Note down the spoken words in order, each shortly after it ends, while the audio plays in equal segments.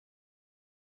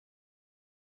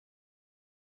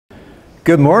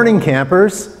Good morning,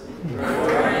 campers. Good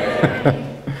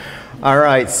morning. All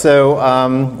right,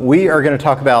 so we are going to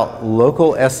talk about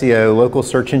local SEO, local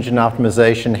search engine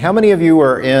optimization. How many of you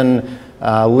were in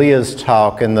Leah's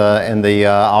talk in the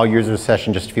all user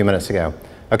session just a few minutes ago?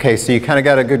 Okay, so you kind of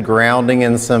got a good grounding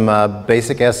in some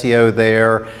basic SEO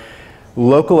there.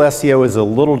 Local SEO is a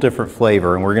little different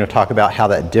flavor, and we're going to talk about how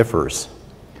that differs.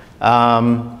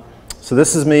 So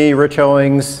this is me, Rich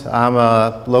Owings. I'm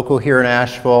a local here in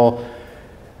Asheville.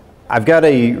 I've got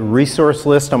a resource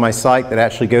list on my site that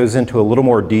actually goes into a little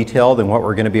more detail than what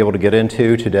we're going to be able to get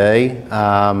into today.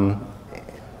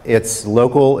 It's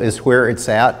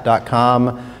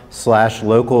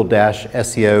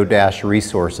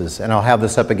localiswhereit'sat.com/local-SEO-resources, and I'll have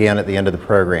this up again at the end of the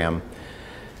program.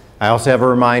 I also have a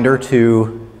reminder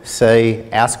to say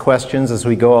ask questions as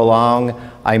we go along.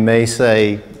 I may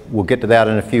say we'll get to that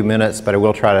in a few minutes, but I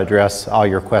will try to address all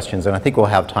your questions, and I think we'll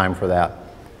have time for that.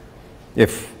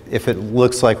 If it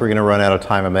looks like we're going to run out of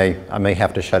time, I may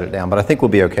have to shut it down, but I think we'll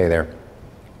be okay there.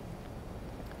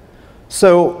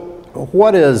 So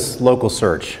what is local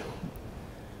search?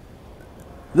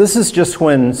 This is just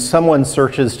when someone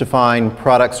searches to find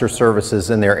products or services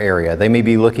in their area. They may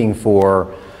be looking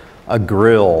for a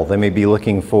grill. They may be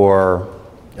looking for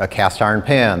a cast iron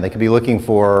pan. They could be looking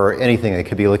for anything. They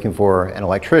could be looking for an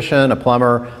electrician, a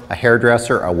plumber, a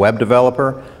hairdresser, a web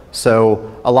developer.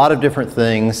 So a lot of different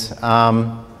things.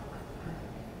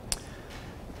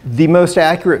 The most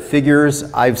accurate figures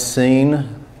I've seen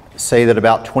say that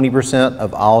about 20%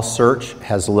 of all search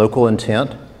has local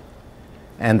intent,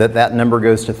 and that number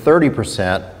goes to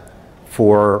 30%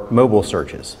 for mobile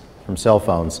searches from cell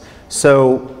phones.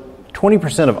 So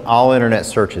 20% of all internet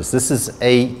searches. This is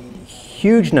a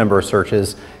huge number of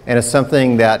searches, and it's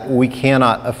something that we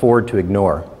cannot afford to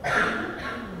ignore.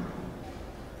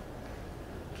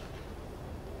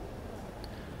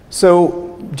 So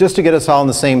just to get us all on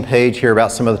the same page here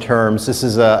about some of the terms, this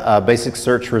is a basic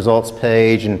search results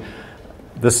page, and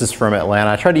this is from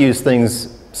Atlanta. I try to use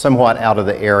things somewhat out of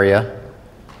the area,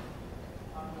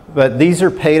 but these are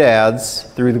paid ads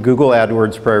through the Google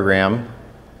AdWords program.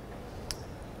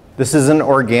 This is an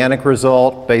organic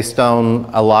result based on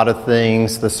a lot of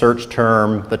things: the search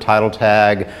term, the title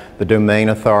tag, the domain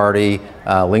authority,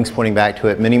 links pointing back to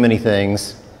it, many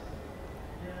things.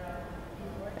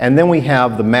 And then we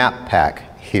have the map pack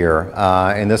here.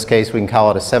 In this case, we can call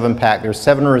it a 7-pack. There's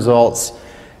 7 results,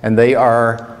 and they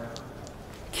are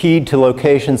keyed to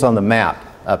locations on the map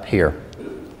up here.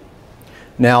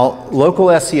 Now, local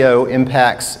SEO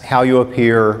impacts how you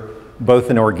appear both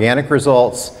in organic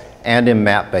results and in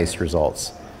map-based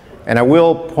results. And I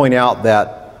will point out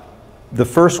that the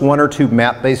first 1 or 2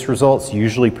 map-based results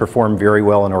usually perform very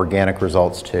well in organic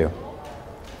results too.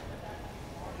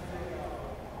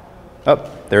 Oh,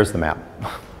 there's the map.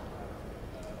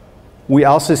 We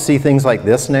also see things like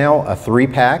this now, a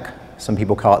 3-pack. Some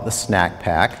people call it the snack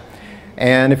pack.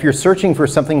 And if you're searching for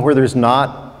something where there's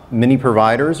not many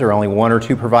providers or only 1 or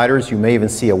 2 providers, you may even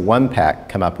see a 1-pack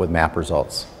come up with map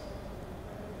results.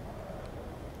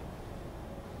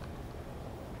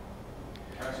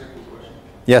 Can I ask you a quick question?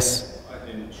 Yes?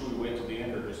 And should we wait till the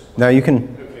end or just? No, you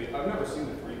can. Okay, I've never seen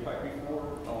the 3-pack before.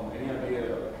 Any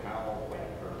idea how, or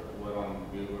what on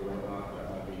Google or whatnot that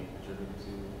might be attributed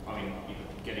to? I mean,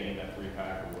 getting in that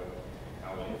 3-pack or what,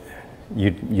 how it is?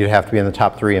 You'd have to be in the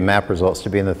top 3 in map results to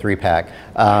be in the 3-pack.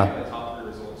 I'm in the top 3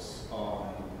 results,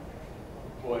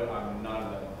 but I'm not in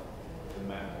the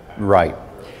map pack. Right.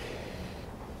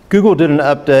 Google did an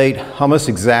update almost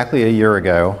exactly a year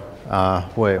ago.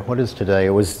 Wait, what is today?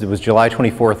 It was July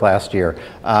 24th last year.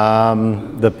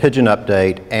 The Pigeon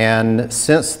update, and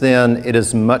since then it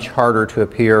is much harder to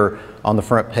appear on the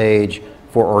front page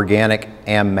for organic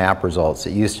and map results.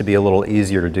 It used to be a little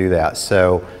easier to do that,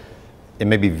 so it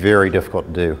may be very difficult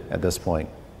to do at this point.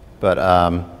 But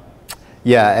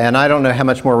yeah, and I don't know how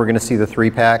much more we're going to see the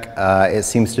 3-pack. It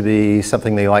seems to be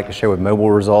something they like to show with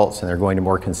mobile results, and they're going to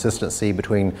more consistency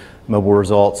between mobile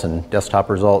results and desktop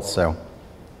results. So I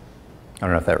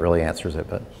don't know if that really answers it,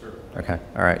 but Sure. Okay,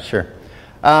 all right, sure.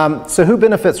 So who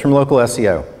benefits from local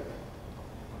SEO?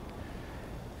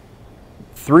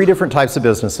 3 different types of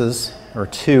businesses, or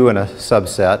 2 in a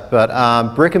subset,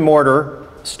 but brick and mortar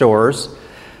stores.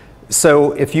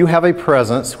 So if you have a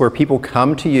presence where people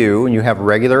come to you and you have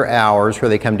regular hours where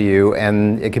they come to you,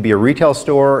 and it could be a retail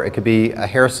store, it could be a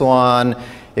hair salon,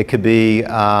 it could be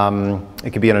an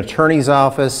attorney's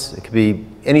office, it could be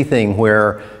anything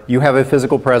where you have a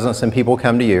physical presence and people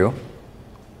come to you.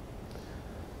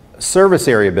 Service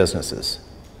area businesses,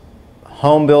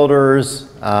 home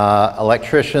builders,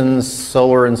 electricians,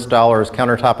 solar installers,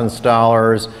 countertop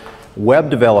installers, web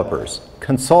developers,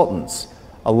 consultants,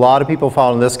 A lot of people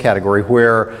fall in this category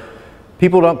where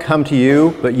people don't come to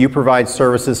you, but you provide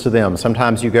services to them.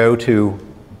 Sometimes you go to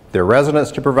their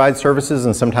residence to provide services,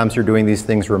 and sometimes you're doing these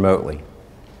things remotely.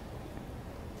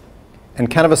 And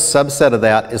kind of a subset of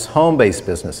that is home-based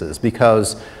businesses,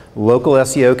 because local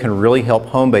SEO can really help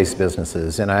home-based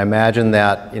businesses. And I imagine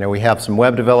that, we have some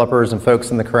web developers and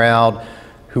folks in the crowd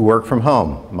who work from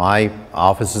home. My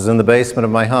office is in the basement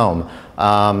of my home.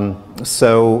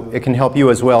 So it can help you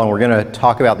as well, and we're going to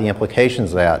talk about the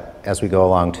implications of that as we go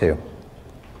along too.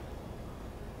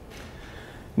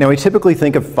 Now, we typically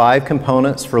think of 5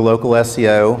 components for local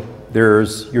SEO.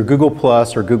 There's your Google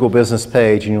Plus or Google Business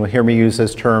page, and you'll hear me use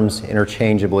those terms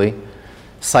interchangeably.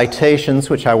 Citations,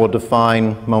 which I will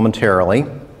define momentarily.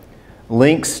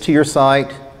 Links to your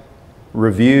site,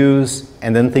 reviews,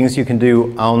 and then things you can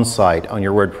do on site, on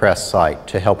your WordPress site,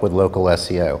 to help with local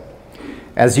SEO.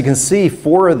 As you can see,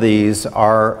 4 of these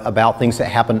are about things that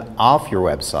happen off your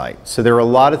website. So there are a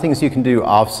lot of things you can do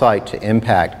off-site to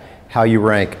impact how you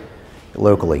rank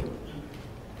locally.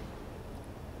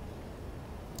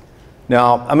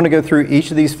 Now, I'm going to go through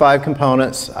each of these 5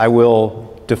 components. I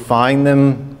will define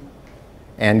them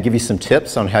and give you some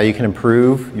tips on how you can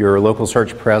improve your local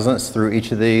search presence through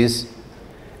each of these,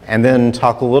 and then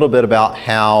talk a little bit about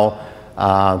how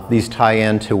these tie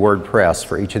into WordPress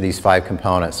for each of these 5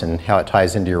 components and how it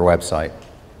ties into your website.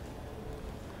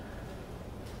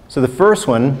 So the first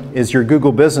one is your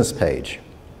Google Business page.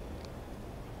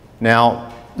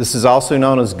 Now, this is also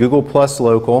known as Google Plus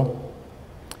Local.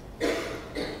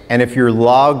 And if you're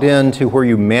logged in to where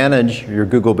you manage your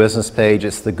Google Business page,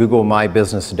 it's the Google My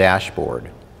Business dashboard.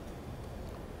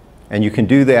 And you can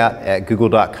do that at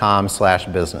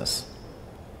google.com/business.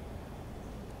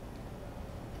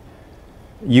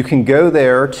 You can go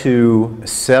there to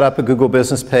set up a Google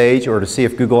Business page or to see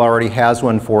if Google already has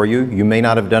one for you. You may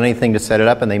not have done anything to set it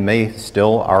up, and they may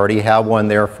still already have one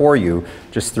there for you,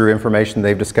 just through information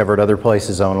they've discovered other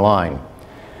places online.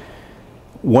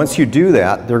 Once you do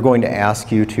that, they're going to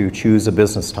ask you to choose a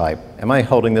business type. Am I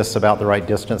holding this about the right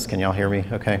distance? Can y'all hear me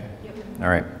okay? Yep. All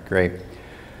right, great.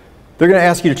 They're going to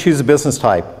ask you to choose a business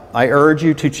type. I urge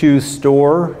you to choose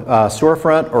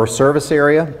storefront or service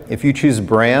area. If you choose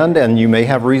brand, and you may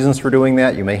have reasons for doing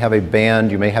that, you may have a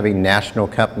band, you may have a national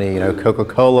company,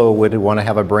 Coca-Cola would want to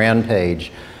have a brand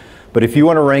page. But if you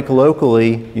want to rank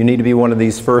locally, you need to be one of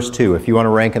these first 2 if you want to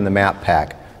rank in the map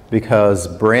pack, because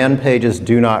brand pages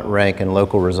do not rank in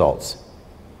local results.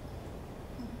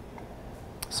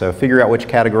 So figure out which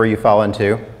category you fall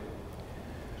into.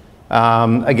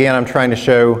 Again, I'm trying to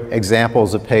show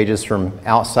examples of pages from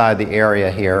outside the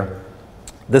area here.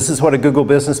 This is what a Google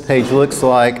Business page looks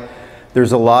like.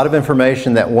 There's a lot of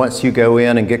information that once you go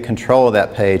in and get control of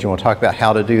that page, and we'll talk about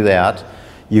how to do that,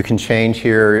 you can change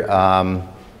here,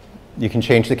 you can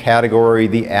change the category,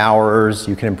 the hours,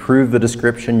 you can improve the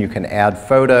description, you can add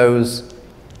photos.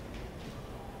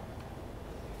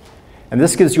 And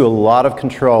this gives you a lot of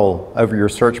control over your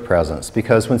search presence,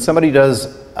 because when somebody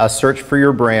does a search for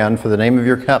your brand, for the name of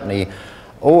your company,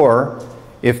 or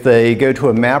if they go to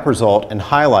a map result and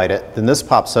highlight it, then this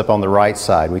pops up on the right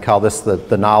side. We call this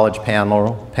the knowledge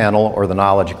panel or the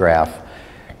knowledge graph.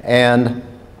 And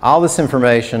all this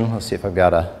information, let's see if I've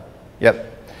got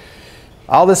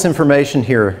all this information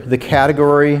here, the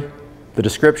category, the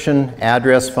description,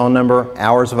 address, phone number,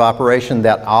 hours of operation,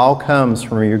 that all comes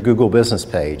from your Google Business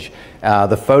page.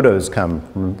 The photos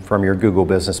come from your Google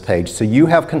Business page. So you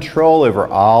have control over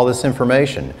all this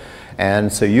information.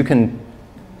 And so you can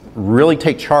really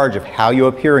take charge of how you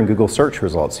appear in Google search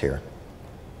results here.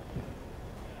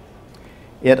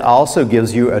 It also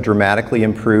gives you a dramatically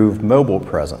improved mobile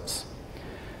presence.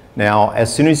 Now,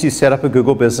 as soon as you set up a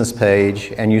Google Business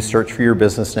page and you search for your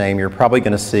business name, you're probably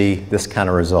going to see this kind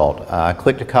of result.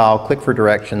 Click to call, click for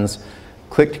directions,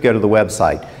 click to go to the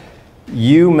website.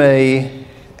 You may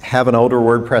have an older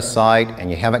WordPress site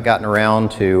and you haven't gotten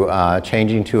around to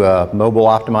changing to a mobile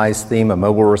optimized theme, a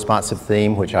mobile responsive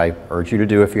theme, which I urge you to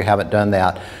do if you haven't done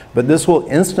that. But this will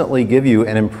instantly give you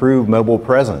an improved mobile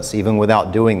presence even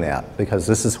without doing that, because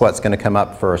this is what's going to come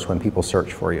up first when people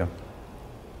search for you.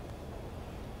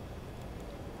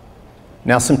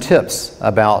 Now, some tips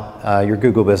about your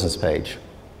Google Business page.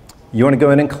 You want to go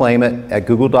in and claim it at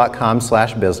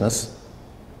google.com/business.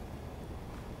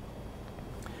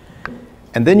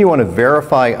 And then you want to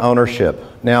verify ownership.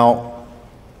 Now,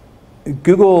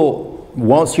 Google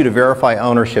wants you to verify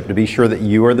ownership to be sure that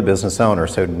you are the business owner,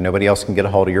 so nobody else can get a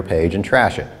hold of your page and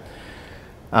trash it.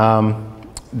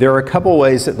 There are a couple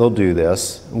ways that they'll do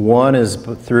this. One is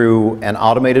through an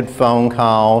automated phone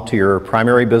call to your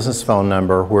primary business phone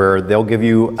number, where they'll give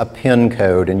you a PIN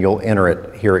code and you'll enter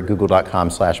it here at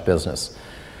google.com/business.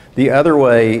 The other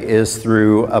way is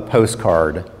through a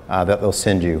postcard that they'll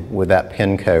send you with that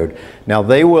PIN code. Now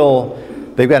they've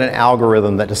got an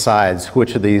algorithm that decides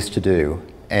which of these to do,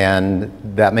 and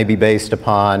that may be based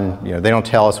upon, they don't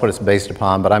tell us what it's based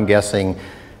upon, but I'm guessing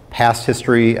past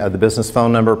history of the business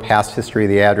phone number, past history of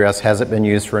the address, has it been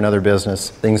used for another business,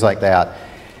 things like that.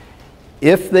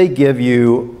 If they give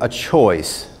you a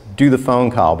choice, do the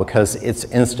phone call because it's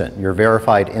instant. You're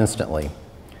verified instantly.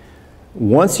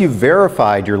 Once you've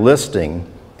verified your listing,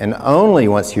 and only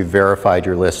once you've verified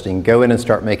your listing, go in and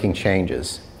start making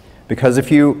changes. Because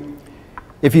if you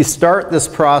start this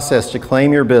process to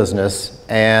claim your business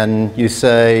and you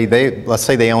say, let's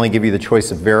say they only give you the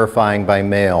choice of verifying by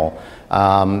mail,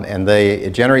 and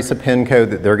it generates a PIN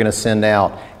code that they're going to send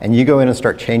out, and you go in and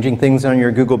start changing things on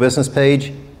your Google business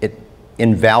page, it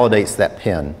invalidates that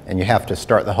PIN, and you have to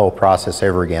start the whole process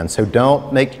over again. So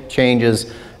don't make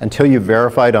changes until you've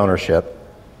verified ownership.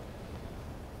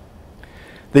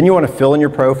 Then you want to fill in your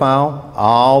profile,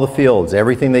 all the fields,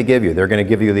 everything they give you. They're going to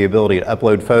give you the ability to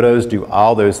upload photos, do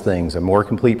all those things. A more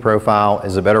complete profile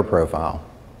is a better profile.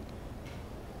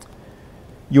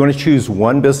 You want to choose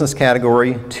one business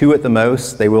category, 2 at the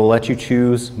most. They will let you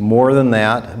choose more than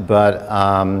that, but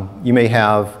you may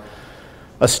have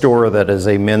a store that is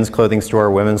a men's clothing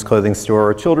store, women's clothing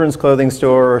store, children's clothing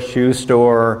store, shoe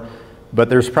store, but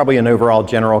there's probably an overall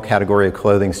general category of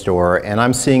clothing store, and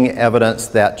I'm seeing evidence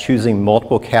that choosing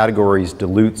multiple categories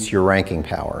dilutes your ranking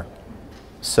power.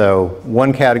 So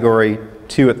 1 category,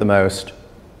 2 at the most.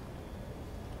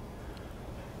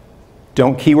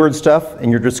 Don't keyword stuff in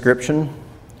your description.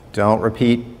 Don't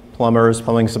repeat plumbers,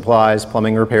 plumbing supplies,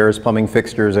 plumbing repairs, plumbing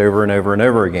fixtures over and over and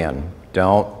over again.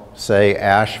 Don't say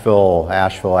Asheville,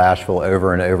 Asheville, Asheville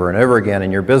over and over and over again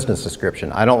in your business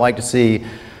description. I don't like to see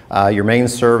your main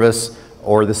service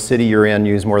or the city you're in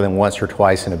used more than once or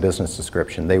twice in a business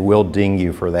description. They will ding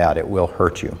you for that. It will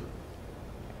hurt you.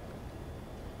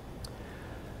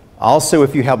 Also,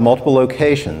 if you have multiple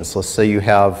locations, let's say you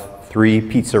have 3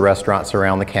 pizza restaurants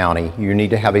around the county, you need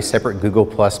to have a separate Google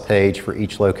Plus page for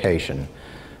each location.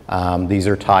 These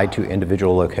are tied to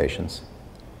individual locations.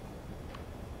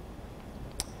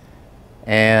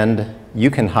 And you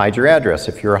can hide your address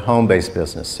if you're a home-based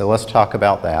business. So let's talk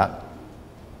about that.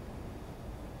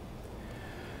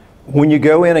 When you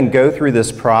go in and go through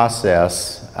this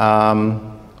process,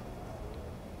 and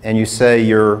you say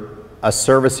you're a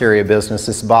service area business,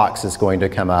 this box is going to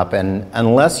come up, and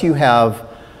unless you have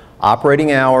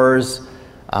operating hours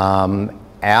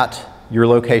at your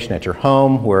location, at your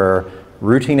home, where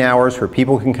routine hours where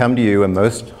people can come to you, and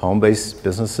most home-based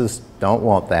businesses don't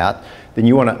want that, then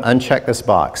you want to uncheck this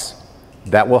box.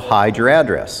 That will hide your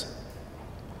address.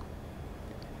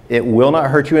 It will not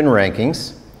hurt you in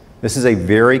rankings. This is a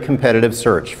very competitive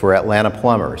search for Atlanta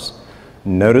plumbers.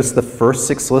 Notice the first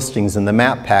 6 listings in the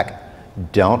map pack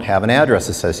don't have an address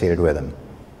associated with them.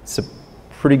 It's a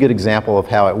pretty good example of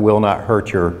how it will not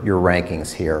hurt your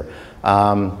rankings here.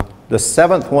 The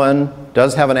 7th one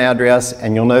does have an address,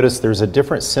 and you'll notice there's a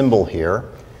different symbol here,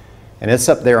 and it's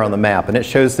up there on the map, and it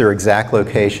shows their exact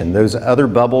location. Those other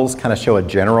bubbles kind of show a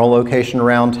general location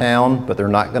around town, but they're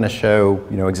not going to show,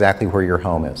 exactly where your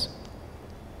home is.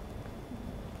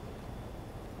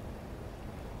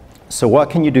 So what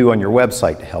can you do on your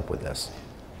website to help with this?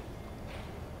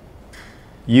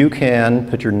 You can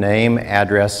put your name,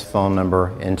 address, phone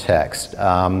number in text.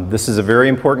 This is a very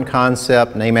important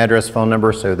concept, name, address, phone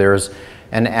number, so there's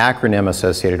an acronym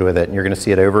associated with it, and you're going to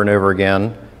see it over and over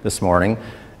again this morning.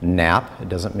 NAP, it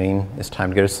doesn't mean it's time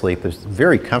to go to sleep. It's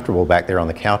very comfortable back there on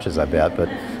the couches, I bet, but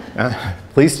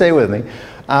please stay with me.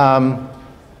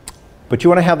 But you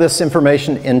want to have this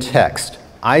information in text.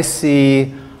 I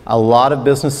see a lot of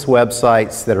business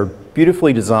websites that are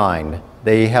beautifully designed.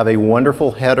 They have a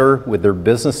wonderful header with their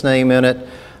business name in it.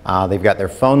 They've got their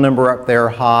phone number up there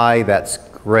high. That's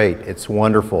great. It's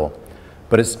wonderful.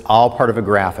 But it's all part of a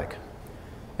graphic.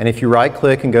 And if you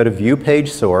right-click and go to View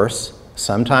Page Source,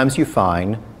 sometimes you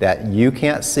find that you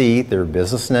can't see their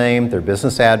business name, their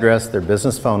business address, their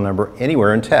business phone number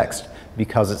anywhere in text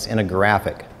because it's in a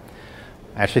graphic.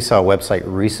 I actually saw a website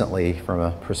recently from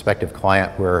a prospective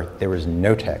client where there was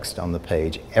no text on the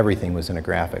page. Everything was in a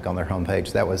graphic on their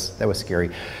homepage. That was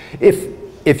scary.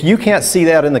 If you can't see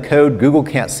that in the code, Google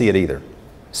can't see it either.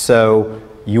 So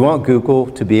you want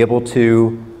Google to be able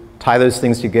to tie those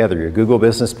things together, your Google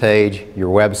business page, your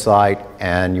website,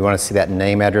 and you want to see that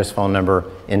name, address, phone number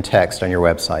in text on your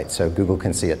website so Google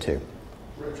can see it too.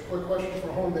 Rich, quick question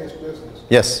for home-based business.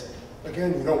 Yes.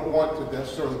 Again, you don't want to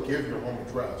necessarily give your home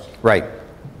address. Right.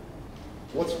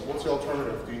 What's the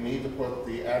alternative? Do you need to put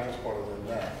the address part of it in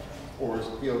that? Or is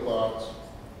P.O. Box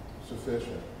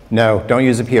sufficient? No, don't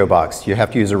use a P.O. box. You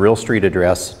have to use a real street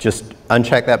address. Just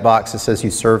uncheck that box that says you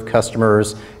serve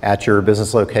customers at your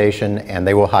business location, and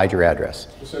they will hide your address.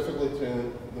 Specifically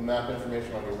to the map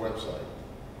information on your website.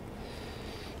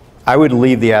 I would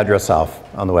leave the address off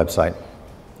on the website.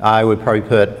 I would probably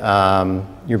put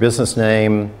your business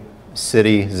name,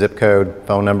 city, zip code,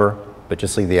 phone number, but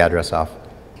just leave the address off.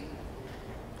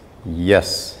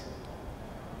 Yes.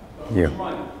 Would you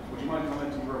mind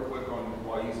commenting real quick on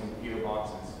why using P.O.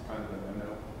 box is kind of a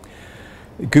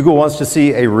no-no? Google wants to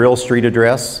see a real street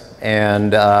address,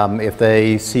 and if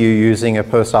they see you using a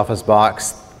post office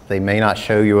box, they may not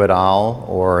show you at all,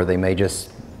 or they may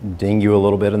just ding you a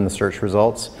little bit in the search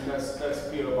results. And that's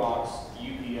P.O. box,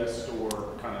 UPS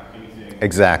store, kind of anything.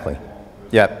 Exactly.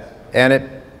 Yep. And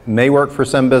it may work for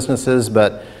some businesses,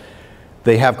 but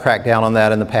they have cracked down on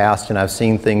that in the past, and I've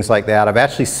seen things like that. I've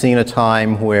actually seen a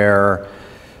time where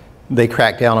they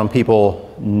cracked down on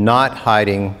people not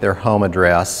hiding their home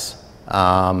address,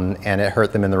 and it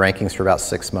hurt them in the rankings for about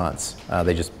 6 months.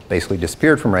 They just basically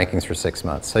disappeared from rankings for 6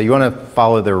 months. So you want to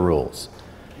follow their rules.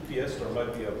 UPS store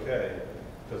might be okay,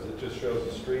 because it just shows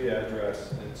the street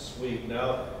address and suite.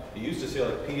 Now, it used to say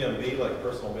like PMB, like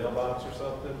personal mailbox or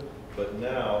something, but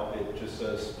now it just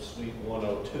says suite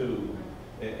 102.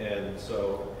 And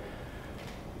so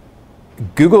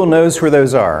Google knows where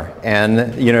those are,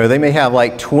 and you know they may have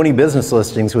like 20 business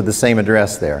listings with the same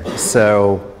address there.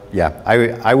 So yeah,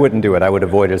 I wouldn't do it. I would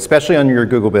avoid it, especially on your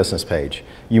Google business page.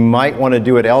 You might want to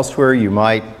do it elsewhere. You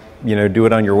might do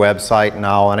it on your website and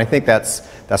all, and I think that's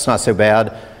not so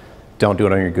bad. Don't do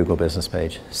it on your Google business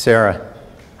page. Sarah.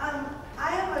 I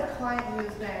have a client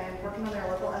who's been working on their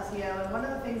local SEO, and one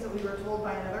of the things that we were told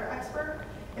by another expert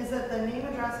is that the name,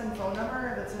 address, and phone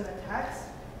number that's in the text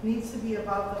needs to be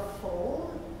above the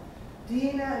fold. Do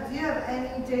you have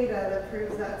any data that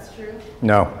proves that's true?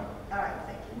 No. All right,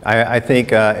 thank you. I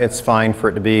think it's fine for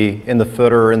it to be in the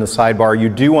footer or in the sidebar. You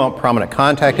do want prominent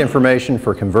contact information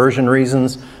for conversion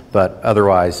reasons, but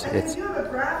otherwise it's... And you have a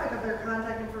graphic of their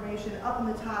contact information up in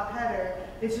the top header.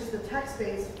 It's just the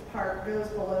text-based part goes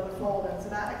below the fold, and so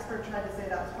that expert tried to say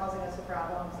that was causing us a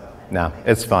problem. So No,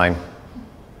 it's fine.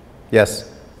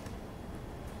 Yes?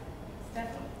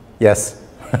 Stephanie. Yes.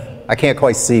 I can't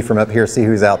quite see from up here, see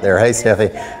who's out there. Hey,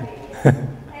 Steffi.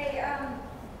 Hey,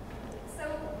 so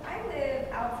I live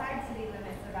outside city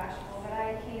limits of Asheville, but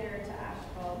I cater to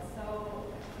Asheville. So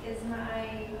is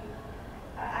my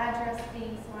address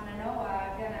being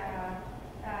Swananoa gonna,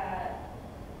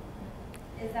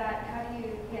 is that, how do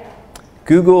you, yeah.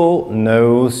 Google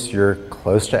knows you're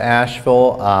close to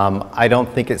Asheville. I don't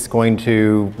think it's going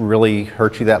to really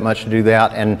hurt you that much to do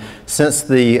that. And since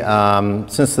the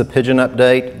Pigeon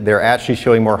update, they're actually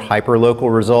showing more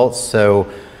hyperlocal results. So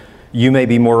you may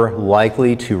be more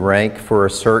likely to rank for a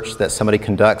search that somebody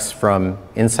conducts from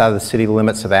inside the city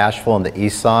limits of Asheville on the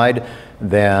east side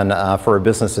than for a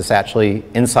business that's actually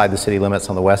inside the city limits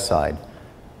on the west side.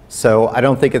 So I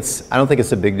don't think it's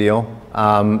a big deal.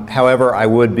 However, I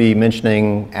would be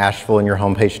mentioning Asheville in your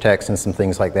homepage text and some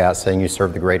things like that, saying you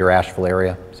serve the greater Asheville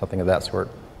area, something of that sort.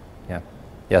 Yeah.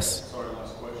 Yes. Sorry,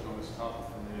 last question on this topic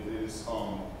for me is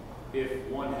if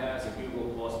one has a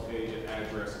Google Plus page at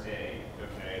address A,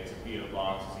 okay, it's a P.O.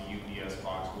 box, it's a UPS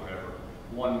box, whatever.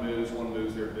 One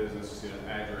moves their business to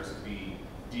address B.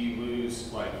 Do you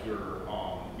lose like your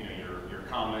your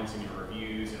comments and your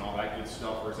reviews and all that good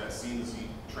stuff, or is that seamlessly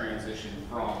transition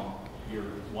from your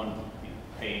one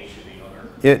page to the other?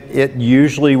 It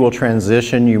usually will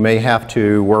transition. You may have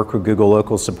to work with Google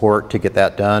local support to get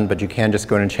that done, but you can just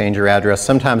go in and change your address.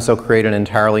 Sometimes they'll create an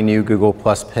entirely new Google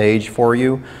Plus page for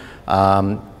you.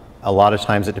 A lot of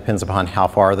times it depends upon how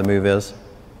far the move is.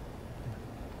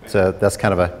 So that's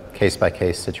kind of a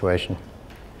case-by-case situation.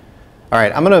 All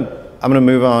right, I'm gonna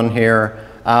move on here.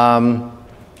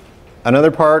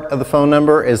 Another part of the phone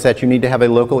number is that you need to have a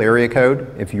local area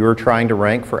code. If you're trying to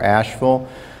rank for Asheville,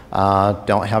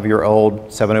 don't have your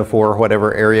old 704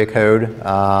 whatever area code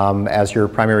as your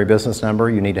primary business number.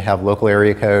 You need to have local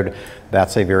area code.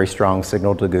 That's a very strong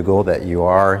signal to Google that you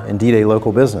are indeed a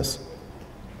local business.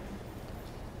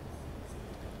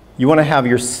 You want to have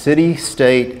your city,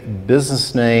 state,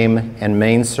 business name, and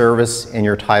main service in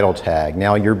your title tag.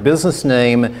 Now, your business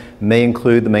name may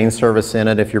include the main service in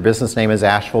it. If your business name is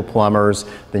Asheville Plumbers,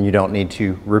 then you don't need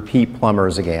to repeat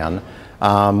plumbers again.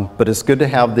 But it's good to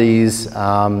have these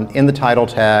in the title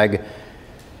tag.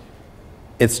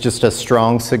 It's just a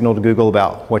strong signal to Google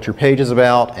about what your page is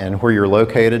about and where you're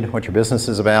located, what your business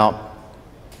is about.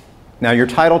 Now, your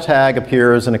title tag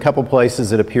appears in a couple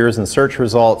places. It appears in search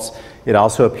results. It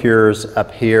also appears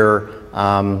up here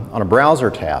on a browser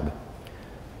tab.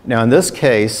 Now, in this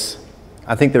case,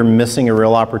 I think they're missing a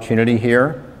real opportunity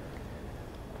here.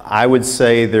 I would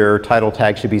say their title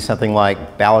tag should be something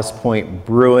like Ballast Point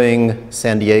Brewing,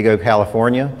 San Diego,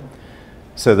 California,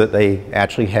 so that they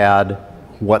actually had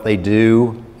what they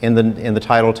do in the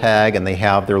title tag and they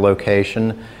have their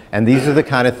location. And these are the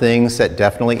kind of things that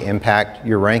definitely impact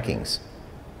your rankings.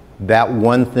 That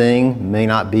one thing may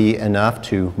not be enough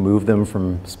to move them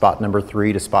from spot number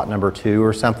 3 to spot number 2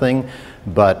 or something,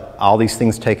 but all these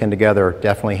things taken together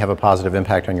definitely have a positive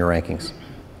impact on your rankings.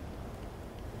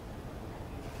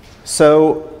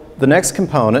 So the next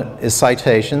component is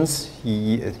citations.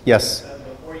 Yes?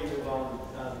 Before you move on,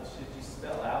 should you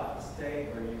spell out the state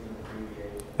or use an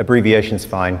abbreviation? Abbreviation's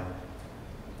fine.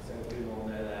 So people will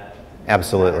know that.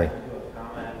 Absolutely. Do a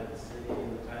comma after the city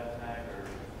in the title tag, or?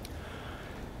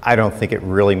 I don't think it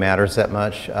really matters that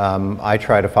much. I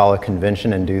try to follow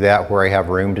convention and do that where I have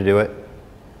room to do it.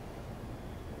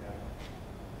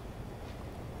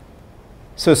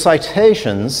 So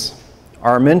citations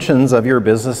are mentions of your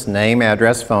business name,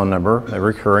 address, phone number, a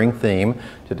recurring theme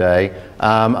today,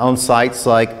 on sites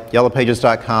like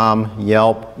yellowpages.com,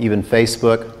 Yelp, even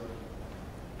Facebook.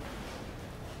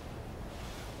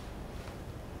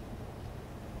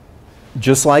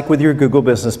 Just like with your Google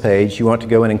business page, you want to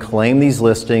go in and claim these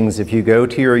listings. If you go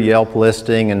to your Yelp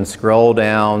listing and scroll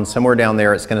down, somewhere down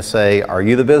there it's going to say, are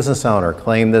you the business owner?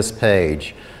 Claim this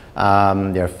page.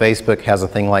 Facebook has a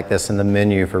thing like this in the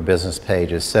menu for business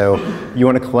pages. So you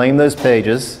want to claim those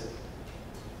pages.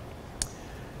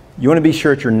 You want to be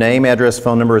sure that your name, address,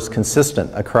 phone number is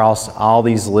consistent across all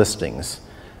these listings,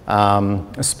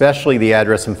 especially the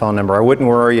address and phone number. I wouldn't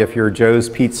worry if you're Joe's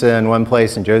Pizza in one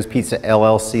place and Joe's Pizza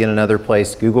LLC in another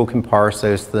place. Google can parse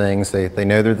those things. They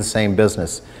know they're the same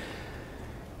business.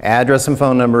 Address and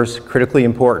phone numbers, critically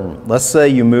important. Let's say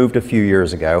you moved a few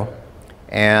years ago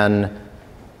and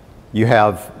you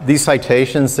have these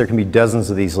citations. There can be dozens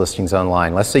of these listings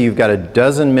online. Let's say you've got a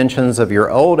dozen mentions of your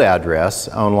old address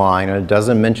online and a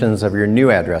dozen mentions of your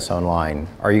new address online.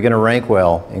 Are you going to rank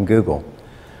well in Google?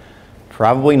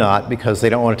 Probably not, because they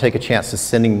don't want to take a chance of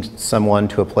sending someone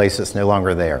to a place that's no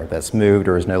longer there, that's moved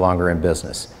or is no longer in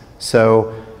business.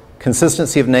 So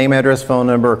consistency of name, address, phone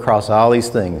number across all these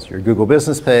things. Your Google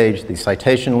business page, these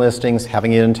citation listings,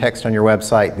 having it in text on your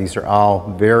website, these are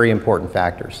all very important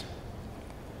factors.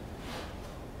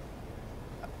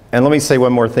 And let me say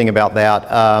one more thing about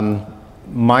that.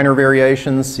 Minor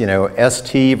variations,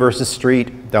 ST versus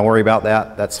street, don't worry about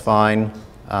that, that's fine.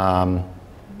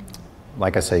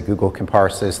 Like I say, Google can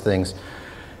parse those things.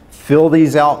 Fill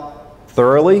these out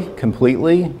thoroughly,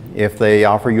 completely. If they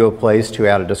offer you a place to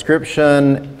add a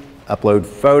description, upload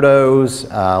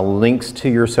photos, links to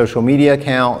your social media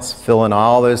accounts, fill in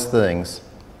all those things.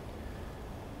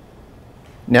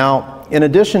 Now, in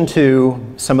addition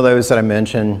to some of those that I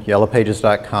mentioned,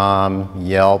 yellowpages.com,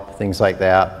 Yelp, things like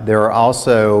that, there are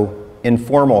also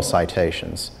informal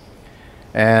citations.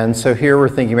 And so here we're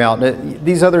thinking about,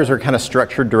 these others are kind of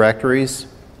structured directories.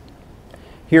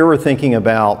 Here we're thinking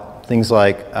about things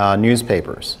like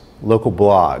newspapers, local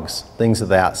blogs, things of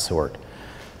that sort.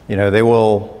 They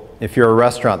will, if you're a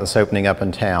restaurant that's opening up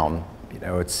in town,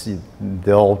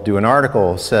 they'll do an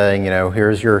article saying,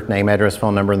 here's your name, address,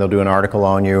 phone number, and they'll do an article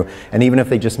on you. And even if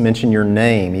they just mention your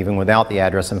name, even without the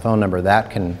address and phone number,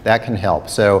 that can help.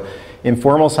 So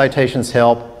informal citations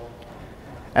help.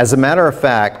 As a matter of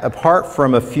fact, apart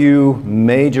from a few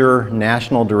major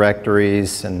national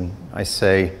directories, and I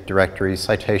say directories,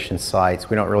 citation sites,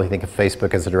 we don't really think of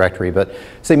Facebook as a directory, but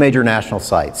say major national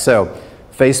sites. So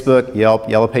Facebook, Yelp,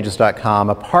 yellowpages.com,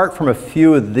 apart from a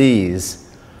few of these,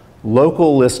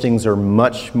 local listings are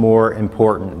much more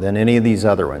important than any of these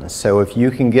other ones. So if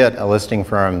you can get a listing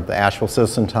from the Asheville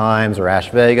Citizen-Times or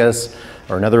Ash Vegas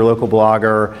or another local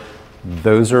blogger,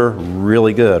 those are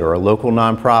really good, or a local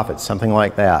nonprofit, something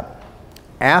like that.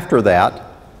 After that,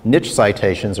 niche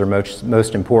citations are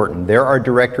most important. There are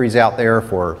directories out there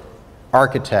for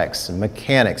architects and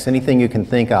mechanics, anything you can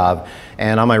think of.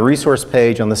 And on my resource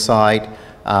page on the site,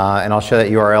 and I'll show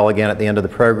that URL again at the end of the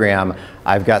program,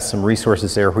 I've got some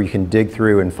resources there where you can dig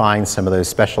through and find some of those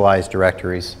specialized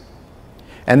directories.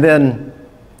 And then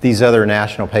these other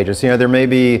national pages. There may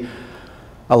be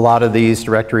a lot of these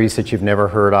directories that you've never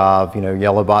heard of,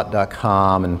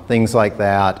 yellowbot.com and things like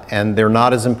that, and they're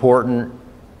not as important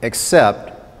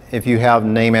except if you have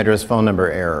name, address, phone number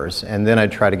errors, and then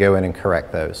I'd try to go in and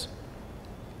correct those.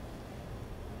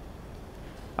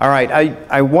 All right,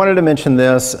 I wanted to mention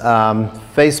this,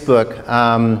 Facebook.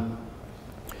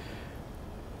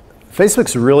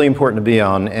 Facebook's really important to be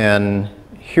on, and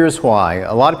here's why.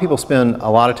 A lot of people spend a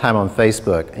lot of time on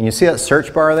Facebook, and you see that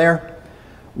search bar there?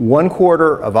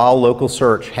 1/4 of all local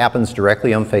search happens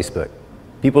directly on Facebook.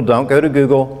 People don't go to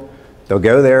Google. They'll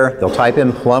go there, they'll type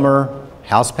in plumber,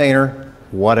 house painter,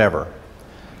 whatever.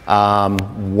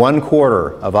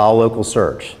 1/4 of all local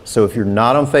search. So if you're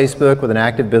not on Facebook with an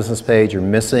active business page, you're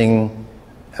missing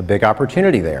a big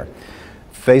opportunity there.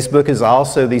 Facebook is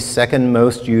also the second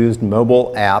most used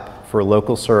mobile app for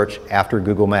local search after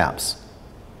Google Maps.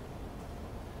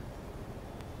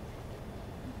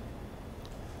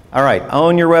 All right,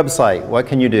 on your website, what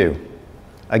can you do?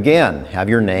 Again, have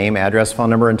your name, address, phone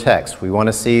number, and text. We want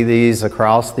to see these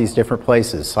across these different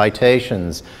places.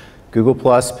 Citations, Google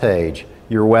Plus page,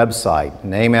 your website,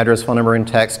 name, address, phone number, and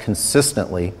text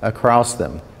consistently across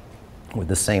them with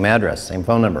the same address, same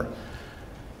phone number.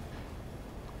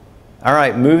 All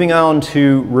right, moving on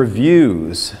to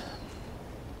reviews.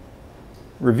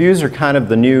 Reviews are kind of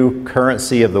the new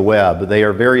currency of the web. They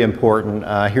are very important.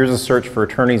 Here's a search for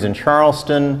attorneys in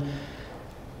Charleston.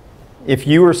 If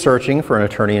you were searching for an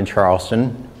attorney in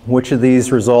Charleston, which of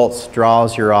these results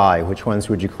draws your eye? Which ones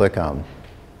would you click on?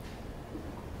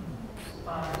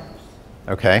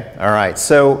 Okay, all right.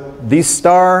 So these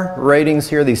star ratings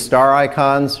here, these star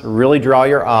icons, really draw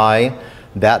your eye.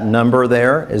 That number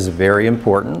there is very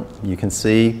important. You can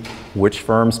see which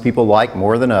firms people like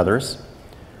more than others.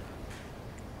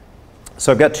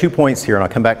 So I've got 2 points here, and I'll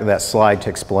come back to that slide to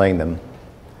explain them.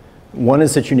 One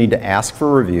is that you need to ask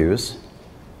for reviews,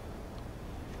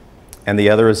 and the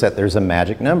other is that there's a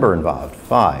magic number involved,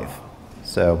 5.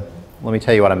 So let me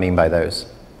tell you what I mean by those.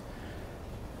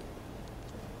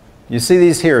 You see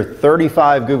these here,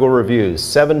 35 Google reviews,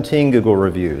 17 Google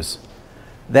reviews.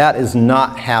 That is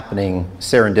not happening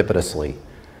serendipitously.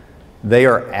 They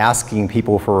are asking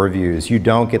people for reviews. You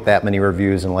don't get that many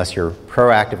reviews unless you're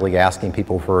proactively asking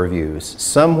people for reviews.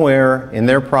 Somewhere in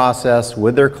their process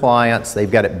with their clients, they've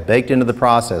got it baked into the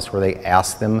process where they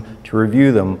ask them to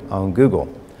review them on Google.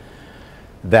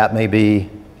 That may be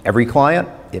every client.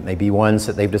 It may be ones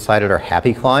that they've decided are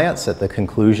happy clients at the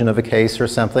conclusion of a case or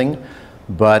something.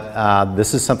 But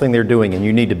this is something they're doing, and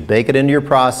you need to bake it into your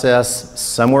process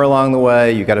somewhere along the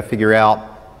way. You've got to figure out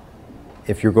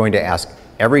if you're going to ask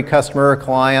every customer or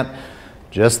client,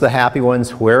 just the happy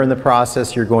ones, where in the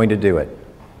process you're going to do it.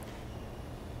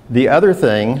 The other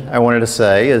thing I wanted to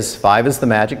say is 5 is the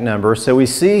magic number. So we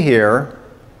see here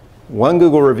 1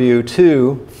 Google review,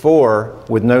 2, 4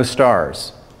 with no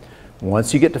stars.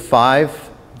 Once you get to 5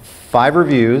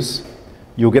 reviews,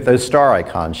 you'll get those star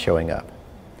icons showing up.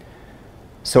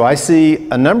 So I see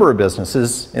a number of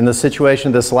businesses in the situation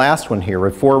of this last one here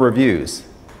with 4 reviews.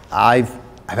 I've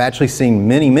actually seen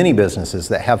many businesses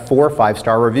that have 4 or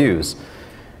 5-star reviews.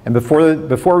 And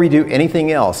before we do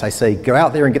anything else, I say go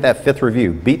out there and get that 5th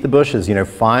review. Beat the bushes, you know,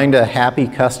 find a happy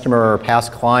customer or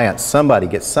past client,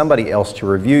 get somebody else to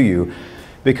review you,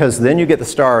 because then you get the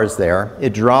stars there.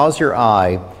 It draws your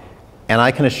eye, and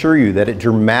I can assure you that it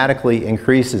dramatically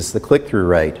increases the click-through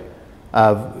rate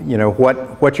of, you know,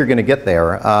 what you're going to get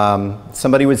there.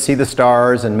 Somebody would see the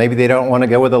stars and maybe they don't want to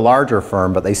go with a larger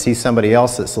firm, but they see somebody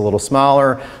else that's a little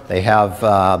smaller. They have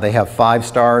 5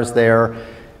 stars there.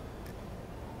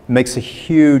 Makes a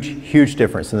huge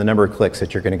difference in the number of clicks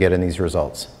that you're going to get in these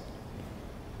results.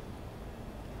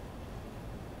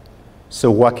 So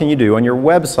what can you do on your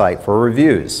website for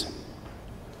reviews?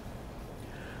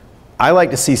 I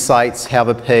like to see sites have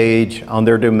a page on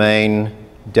their domain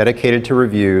dedicated to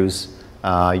reviews,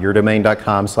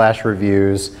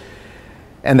 yourdomain.com/reviews.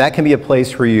 And that can be a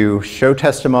place where you show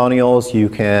testimonials, you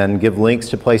can give links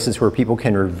to places where people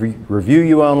can review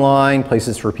you online,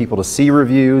 places for people to see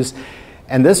reviews.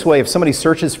 And this way, if somebody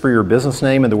searches for your business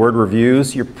name and the word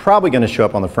reviews, you're probably going to show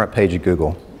up on the front page of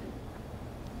Google.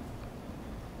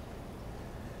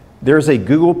 There's a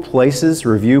Google Places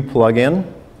review plugin,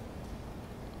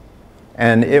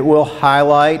 and it will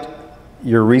highlight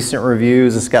your recent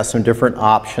reviews. It's got some different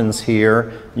options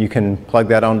here. You can plug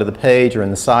that onto the page or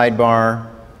in the sidebar.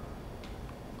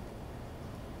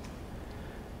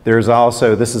 There's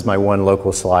also, this is my one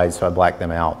local slide, so I blacked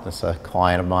them out. That's a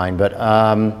client of mine. But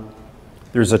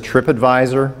there's a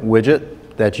TripAdvisor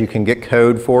widget that you can get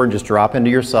code for and just drop into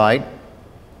your site.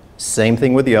 Same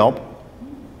thing with Yelp.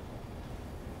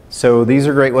 So these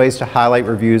are great ways to highlight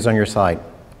reviews on your site.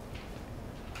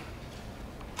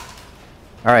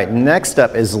 All right, next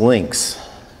up is links.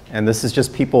 And this is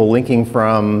just people linking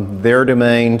from their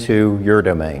domain to your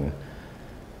domain.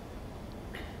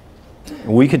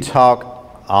 We could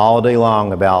talk all day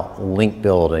long about link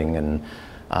building and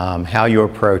how you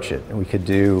approach it. We could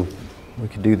do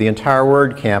the entire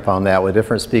WordCamp on that with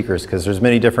different speakers because there's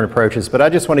many different approaches. But I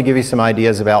just want to give you some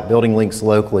ideas about building links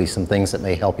locally, some things that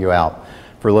may help you out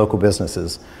for local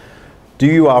businesses. Do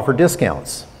you offer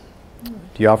discounts?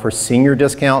 Do If you offer senior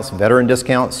discounts, veteran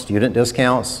discounts, student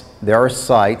discounts, there are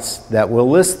sites that will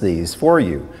list these for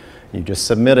you. You just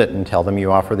submit it and tell them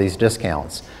you offer these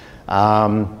discounts.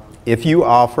 If you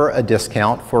offer a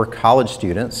discount for college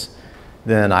students,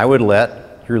 then I would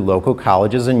let your local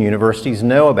colleges and universities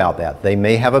know about that. They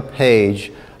may have a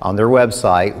page on their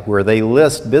website where they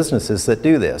list businesses that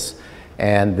do this.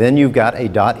 And then you've got a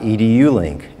 .edu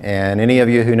link. And any of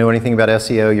you who know anything about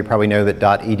SEO, you probably know that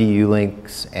 .edu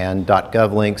links and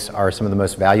 .gov links are some of the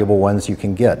most valuable ones you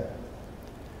can get.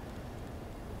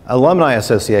 Alumni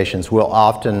associations will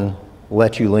often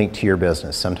let you link to your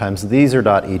business. Sometimes these are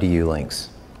 .edu links.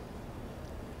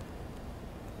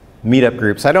 Meetup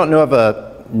groups. I don't know of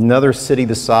another city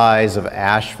the size of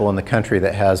Asheville in the country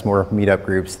that has more meetup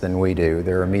groups than we do.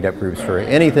 There are meetup groups for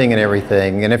anything and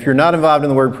everything. And if you're not involved in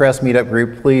the WordPress meetup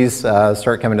group, please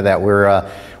start coming to that.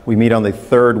 We meet on the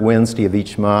third Wednesday of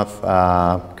each month,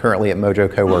 currently at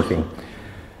Mojo Co-working.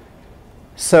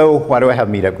 So why do I have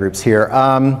meetup groups here?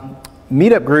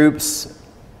 Meetup groups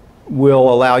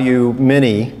will allow you,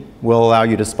 many will allow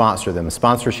you to sponsor them.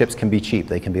 Sponsorships can be cheap.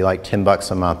 They can be like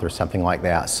 $10 a month or something like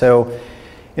that. So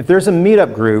if there's a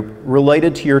meetup group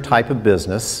related to your type of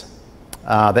business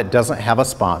that doesn't have a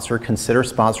sponsor, consider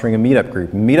sponsoring a meetup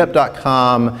group.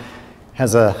 Meetup.com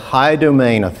has a high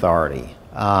domain authority.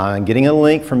 And getting a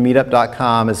link from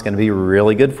meetup.com is going to be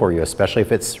really good for you, especially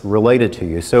if it's related to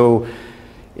you. So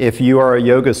if you are a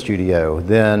yoga studio,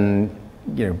 then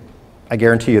I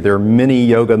guarantee you there are many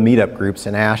yoga meetup groups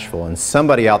in Asheville, and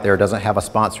somebody out there doesn't have a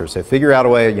sponsor. So figure out a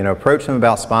way, approach them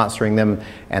about sponsoring them,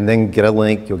 and then get a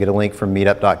link. You'll get a link from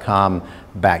meetup.com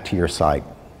back to your site.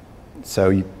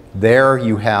 So there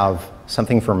you have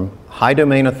something from high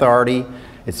domain authority.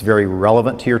 It's very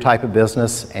relevant to your type of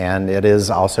business, and it is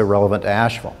also relevant to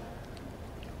Asheville.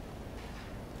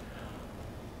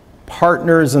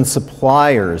 Partners and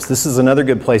suppliers. This is another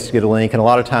good place to get a link, and a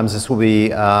lot of times this will be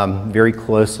very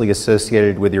closely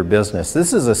associated with your business.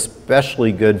 This is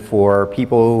especially good for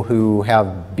people who have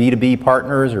B2B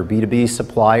partners or B2B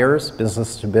suppliers,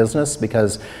 business to business,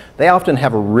 because they often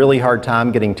have a really hard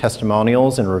time getting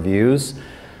testimonials and reviews.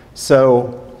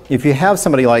 So if you have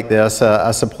somebody like this,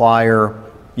 a supplier,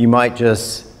 you might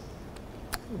just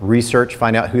research,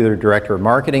 find out who their director of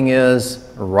marketing is,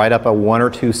 write up a 1 or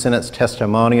 2 sentence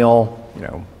testimonial,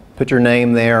 put your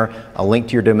name there, a link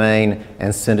to your domain,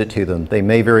 and send it to them. They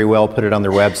may very well put it on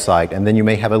their website, and then you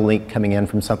may have a link coming in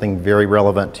from something very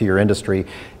relevant to your industry,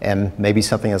 and maybe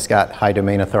something that's got high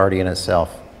domain authority in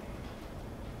itself.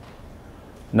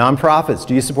 Nonprofits.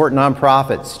 Do you support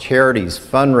nonprofits, charities,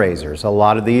 fundraisers? A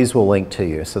lot of these will link to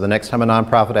you. So the next time a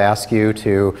nonprofit asks you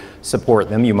to support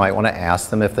them, you might want to ask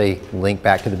them if they link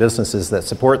back to the businesses that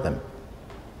support them.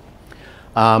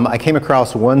 I came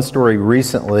across one story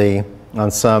recently on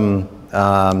some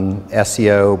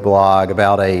SEO blog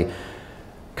about a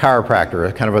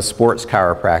chiropractor, kind of a sports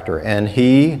chiropractor, and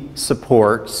he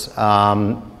supports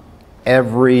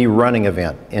every running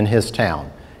event in his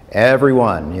town.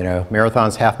 Everyone,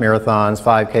 marathons, half marathons,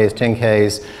 5Ks,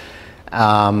 10Ks,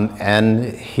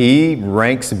 and he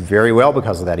ranks very well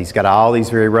because of that. He's got all these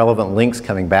very relevant links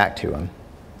coming back to him.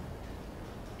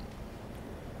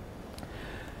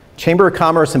 Chamber of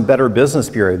Commerce and Better Business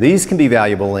Bureau. These can be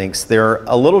valuable links. They're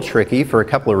a little tricky for a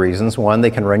couple of reasons. One,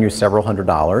 they can run you several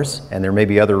 $100s, and there may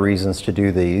be other reasons to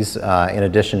do these in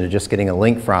addition to just getting a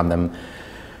link from them.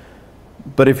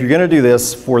 But if you're going to do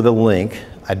this for the link,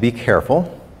 I'd be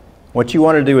careful. What you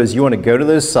want to do is you want to go to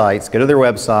those sites, go to their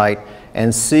website,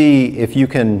 and see if you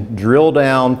can drill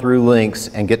down through links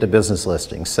and get to business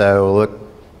listings. So look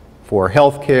for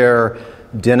healthcare,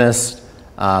 dentist,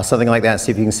 something like that, and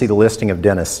see if you can see the listing of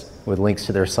dentists with links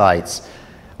to their sites.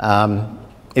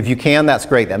 If you can, that's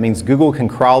great. That means Google can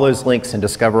crawl those links and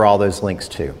discover all those links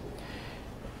too.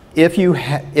 If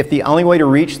the only way to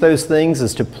reach those things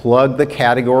is to plug the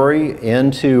category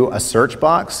into a search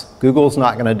box, Google's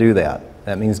not going to do that.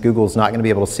 That means Google's not going to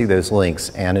be able to see those links,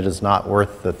 and it is not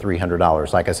worth the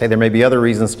 $300. Like I say, there may be other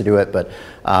reasons to do it, but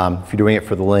if you're doing it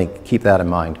for the link, keep that in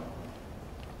mind.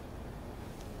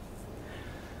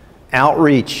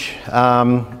 Outreach.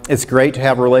 It's great to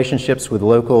have relationships with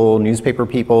local newspaper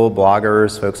people,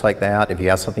 bloggers, folks like that. If you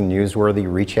have something newsworthy,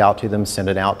 reach out to them, send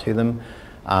it out to them.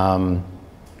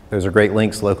 Those are great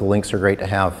links. Local links are great to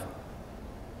have.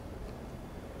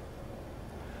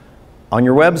 On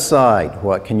your website,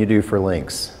 what can you do for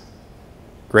links?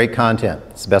 Great content.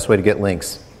 It's the best way to get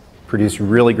links. Produce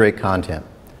really great content.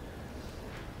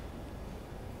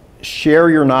 Share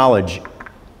your knowledge.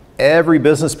 Every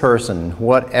business person,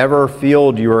 whatever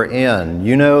field you're in,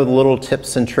 you know the little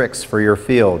tips and tricks for your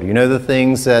field. You know the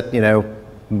things that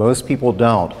most people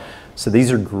don't. So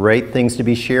these are great things to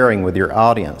be sharing with your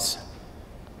audience.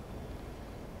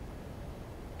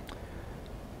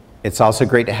 It's also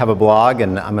great to have a blog,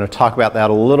 and I'm going to talk about that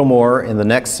a little more in the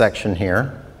next section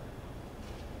here.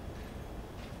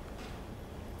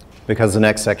 Because the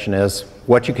next section is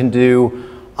what you can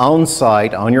do on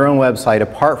site, on your own website,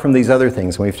 apart from these other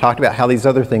things. We've talked about how these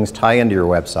other things tie into your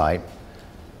website.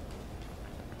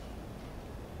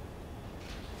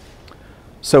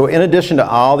 So in addition to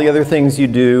all the other things you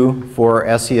do for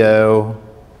SEO,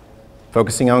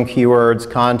 focusing on keywords,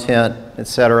 content,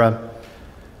 etc.,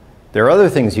 there are other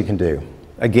things you can do.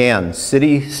 Again,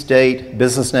 city, state,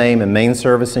 business name, and main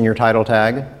service in your title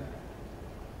tag.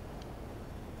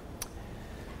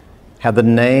 Have the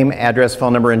name, address,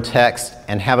 phone number, and text,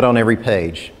 and have it on every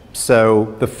page.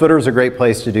 So the footer is a great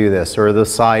place to do this, or the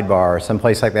sidebar, or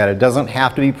someplace like that. It doesn't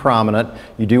have to be prominent.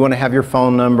 You do want to have your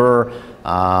phone number,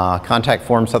 contact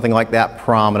form, something like that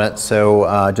prominent.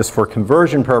 So just for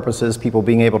conversion purposes, people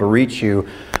being able to reach you.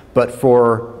 But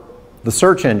for the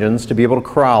search engines to be able to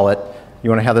crawl it, you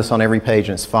want to have this on every page,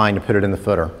 and it's fine to put it in the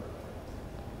footer.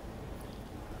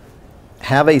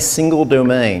 Have a single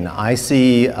domain. I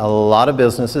see a lot of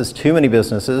businesses, too many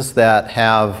businesses, that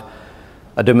have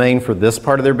a domain for this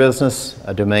part of their business,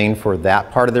 a domain for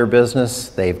that part of their business.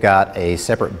 They've got a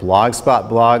separate Blogspot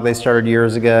blog they started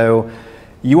years ago.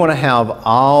 You want to have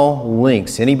all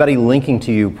links, anybody linking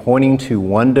to you, pointing to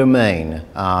one domain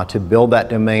to build that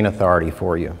domain authority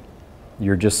for you.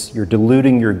 You're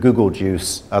diluting your Google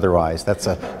juice otherwise. That's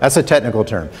a technical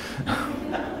term.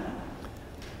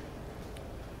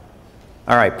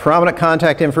 All right, prominent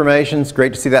contact information. It's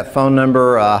great to see that phone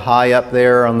number high up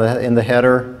there in the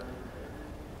header.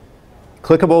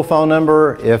 Clickable phone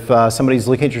number. If somebody's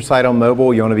looking at your site on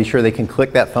mobile, you want to be sure they can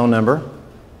click that phone number.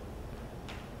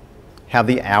 Have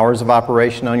the hours of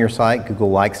operation on your site.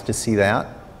 Google likes to see that.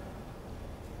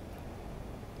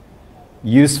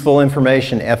 Useful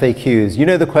information, FAQs. You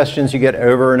know the questions you get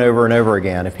over and over and over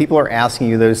again. If people are asking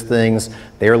you those things,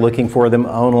 they're looking for them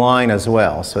online as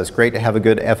well. So it's great to have a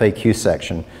good FAQ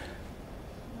section.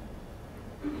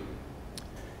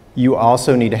 You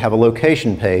also need to have a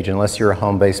location page unless you're a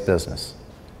home-based business.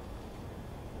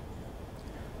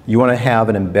 You want to have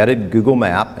an embedded Google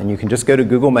map, and you can just go to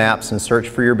Google Maps and search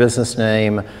for your business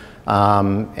name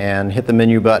and hit the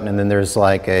menu button, and then there's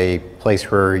like a place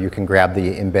where you can grab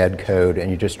the embed code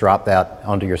and you just drop that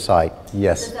onto your site.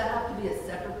 Yes? Does that have to be a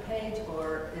separate page,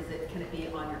 or can it be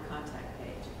on your contact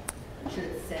page? Should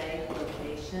it say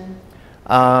location?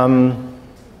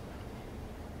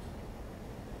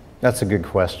 That's a good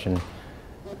question.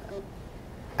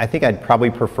 I think I'd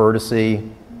probably prefer to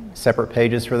see separate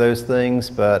pages for those things,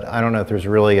 but I don't know if there's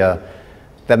really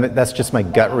that's just my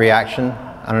gut reaction.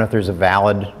 I don't know if there's a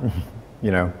valid,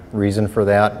 reason for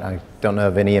that. I don't know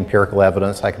of any empirical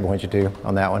evidence I can point you to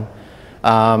on that one.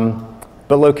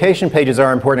 But location pages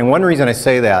are important, and one reason I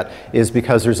say that is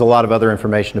because there's a lot of other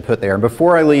information to put there. And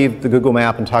before I leave the Google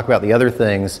Map and talk about the other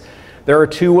things, there are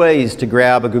two ways to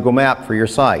grab a Google Map for your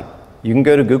site. You can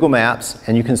go to Google Maps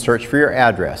and you can search for your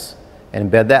address and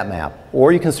embed that map,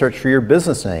 or you can search for your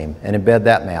business name and embed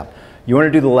that map. You want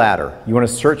to do the latter. You want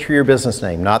to search for your business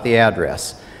name, not the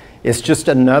address. It's just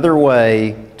another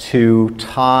way to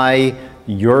tie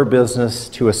your business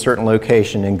to a certain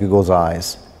location in Google's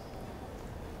eyes.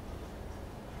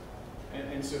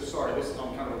 And so, sorry,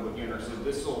 I'm kind of a beginner, so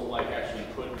this will actually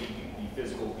put the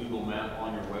physical Google map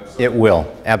on your website? It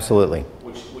will, absolutely.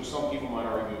 Which some people might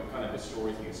argue kind of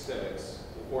destroys the aesthetics,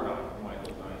 or not, it might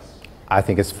look nice. I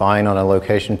think it's fine on a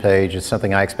location page. It's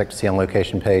something I expect to see on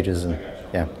location pages. And,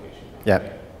 yeah,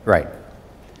 yeah, right.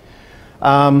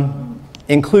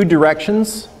 Include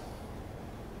directions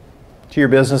to your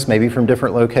business, maybe from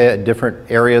different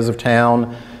areas of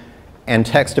town, and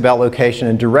text about location.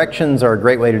 And directions are a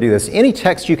great way to do this. Any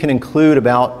text you can include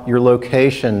about your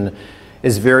location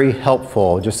is very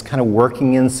helpful. Just kind of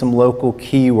working in some local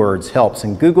keywords helps.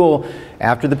 And Google,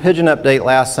 after the Pigeon update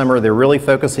last summer, they're really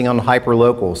focusing on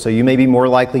hyperlocal. So you may be more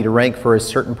likely to rank for a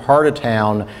certain part of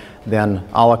town than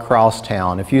all across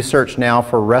town. If you search now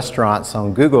for restaurants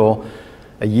on Google,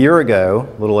 a year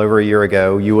ago, a little over a year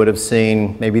ago, you would have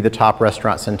seen maybe the top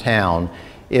restaurants in town.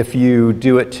 If you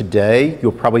do it today,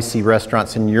 you'll probably see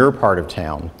restaurants in your part of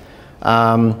town.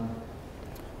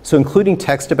 So including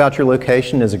text about your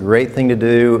location is a great thing to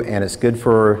do, and it's good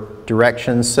for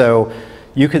directions. So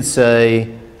you could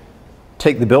say,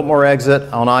 take the Biltmore exit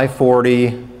on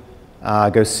I-40,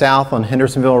 go south on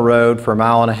Hendersonville Road for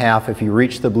 1.5 miles. If you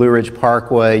reach the Blue Ridge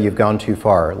Parkway, you've gone too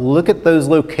far. Look at those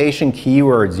location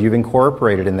keywords you've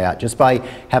incorporated in that just by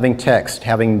having text,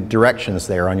 having directions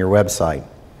there on your website.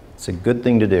 It's a good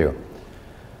thing to do.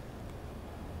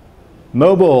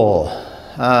 Mobile.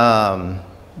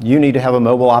 You need to have a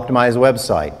mobile optimized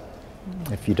website.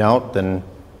 If you don't, then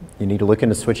you need to look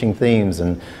into switching themes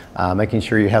and making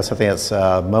sure you have something that's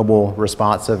mobile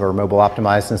responsive or mobile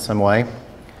optimized in some way.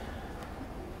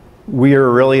 We are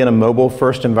really in a mobile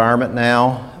first environment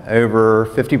now. Over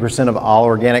 50% of all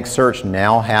organic search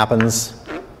now happens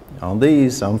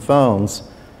on phones.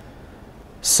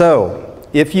 So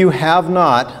if you have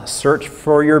not searched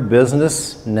for your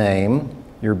business name,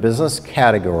 your business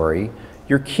category,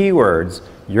 your keywords,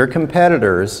 your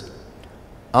competitors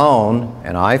on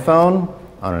an iPhone,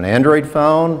 on an Android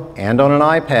phone, and on an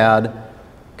iPad,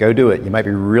 go do it. You might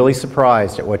be really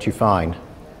surprised at what you find.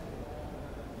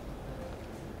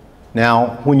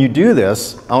 Now, when you do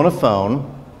this on a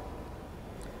phone,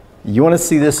 you want to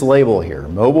see this label here,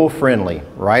 mobile friendly,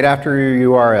 right after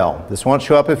your URL. This won't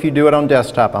show up if you do it on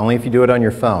desktop, only if you do it on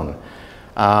your phone.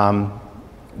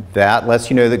 That lets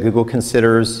you know that Google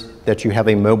considers that you have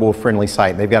a mobile friendly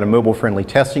site. They've got a mobile friendly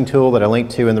testing tool that I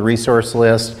linked to in the resource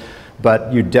list,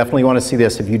 but you definitely want to see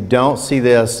this. If you don't see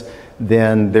this,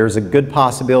 then there's a good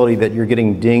possibility that you're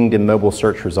getting dinged in mobile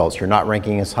search results. You're not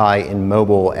ranking as high in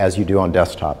mobile as you do on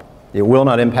desktop. It will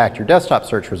not impact your desktop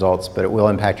search results, but it will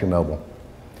impact your mobile.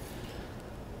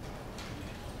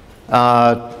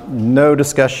 No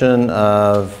discussion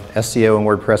of SEO and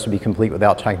WordPress would be complete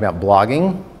without talking about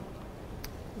blogging.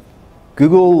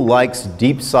 Google likes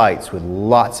deep sites with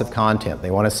lots of content.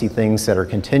 They want to see things that are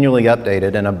continually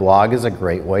updated, and a blog is a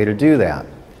great way to do that.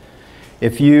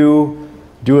 If you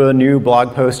do a new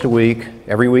blog post a week,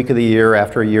 every week of the year,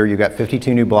 after a year, you've got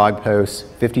 52 new blog posts,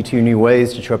 52 new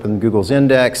ways to show up in Google's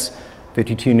index,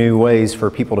 52 new ways for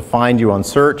people to find you on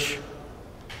search.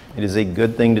 It is a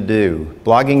good thing to do.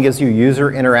 Blogging gives you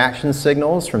user interaction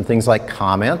signals from things like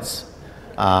comments.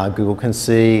 Google can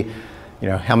see,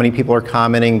 how many people are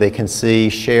commenting. They can see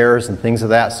shares and things of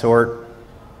that sort.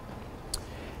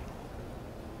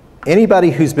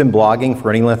 Anybody who's been blogging for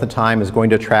any length of time is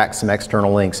going to attract some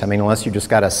external links. I mean, unless you just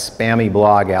got a spammy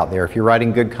blog out there. If you're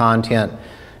writing good content,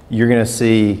 you're going to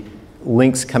see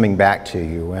links coming back to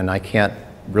you. And I can't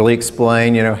really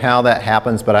explain, how that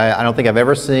happens, but I don't think I've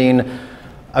ever seen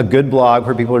a good blog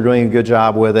where people are doing a good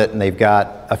job with it and they've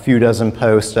got a few dozen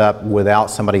posts up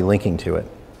without somebody linking to it.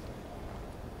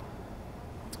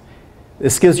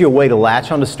 This gives you a way to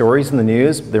latch onto stories in the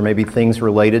news. There may be things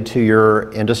related to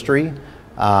your industry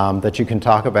that you can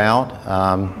talk about.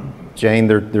 Jane,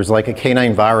 there's like a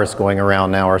canine virus going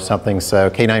around now or something, so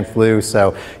canine flu.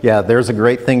 So yeah, there's a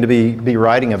great thing to be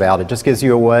writing about. It just gives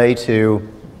you a way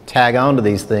to tag on to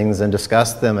these things and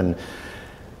discuss them and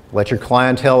let your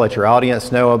clientele, let your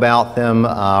audience know about them,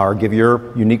 or give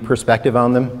your unique perspective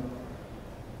on them.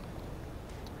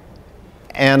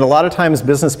 And a lot of times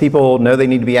business people know they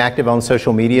need to be active on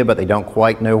social media, but they don't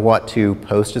quite know what to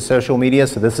post to social media,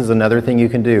 so this is another thing you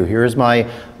can do. Here's my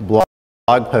blog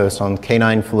post on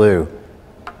canine flu.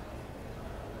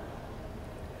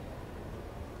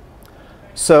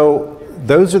 So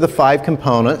those are the 5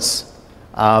 components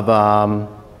of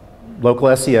local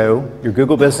SEO: your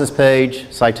Google business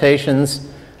page, citations,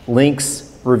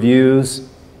 links, reviews,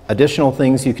 additional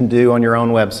things you can do on your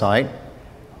own website.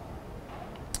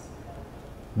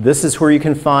 This is where you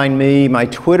can find me. My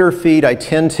Twitter feed, I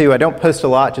don't post a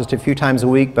lot, just a few times a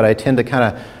week, but I tend to kind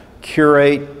of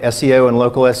curate SEO and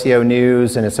local SEO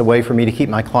news, and it's a way for me to keep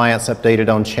my clients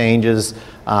updated on changes,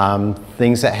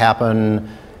 things that happen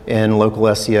in local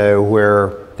SEO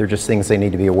where they're just things they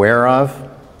need to be aware of.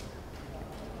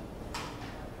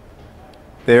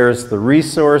 There's the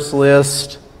resource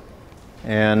list,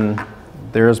 and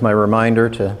there's my reminder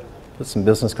to put some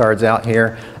business cards out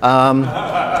here.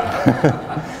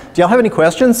 Do y'all have any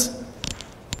questions?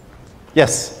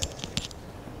 Yes?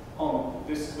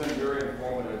 This has been very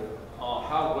informative.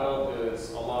 How well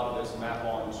does a lot of this map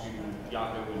on to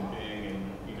Yahoo and Bing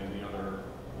and even the other,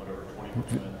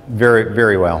 20%? Very,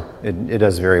 very well. It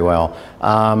does very well.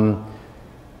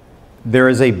 There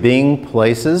is a Bing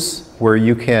Places where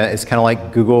you can, it's kind of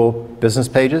like Google business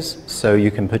pages, so you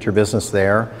can put your business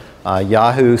there.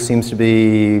 Yahoo seems to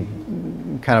be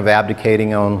kind of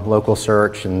abdicating on local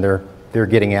search, and they're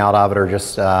getting out of it, or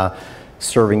just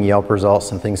serving Yelp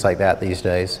results and things like that these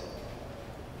days.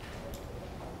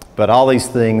 But all these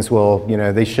things will,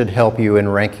 they should help you in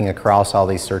ranking across all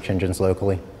these search engines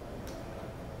locally.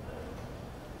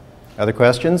 Other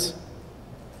questions?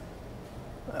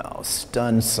 Oh,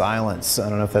 stunned silence. I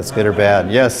don't know if that's good or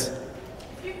bad. Yes?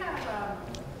 If you have,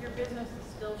 your business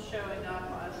is still showing up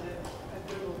as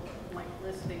a Google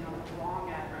listing on the wrong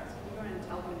address, can you go ahead and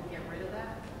tell them to get rid of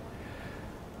that?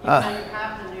 Even though you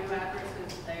have the new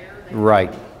addresses there?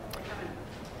 Right.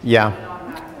 Yeah.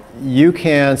 You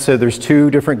can, so there's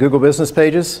 2 different Google business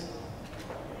pages.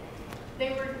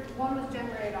 One was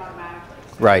generated automatically.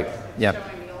 So Right, it's yep.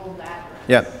 showing the old address.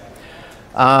 Yep.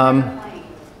 Plain.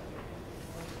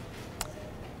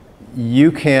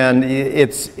 You can,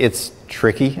 it's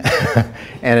tricky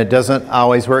and it doesn't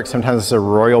always work. Sometimes it's a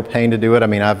royal pain to do it. I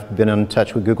mean, I've been in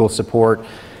touch with Google support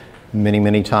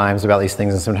many times about these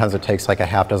things, and sometimes it takes like a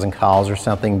half dozen calls or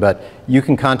something, but you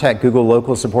can contact Google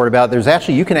local support about it.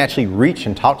 You can actually reach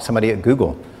and talk to somebody at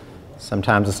Google.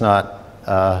 Sometimes it's not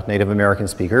a Native American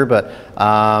speaker, but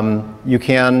you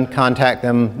can contact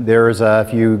them.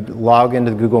 If you log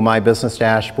into the Google My Business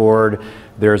dashboard,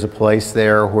 there's a place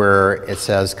there where it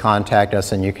says contact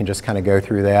us, and you can just kind of go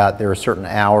through that. There are certain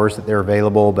hours that they're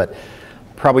available, but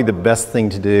probably the best thing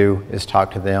to do is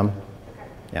talk to them.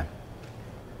 Yeah.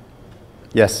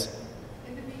 Yes?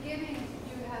 In the beginning,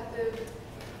 you had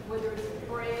whether it's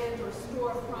brand or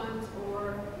storefront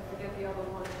or, I forget the other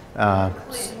one,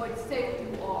 what say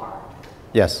what you are.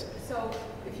 Yes. So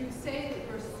if you say that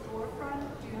you're a storefront,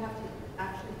 do you have to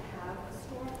actually have a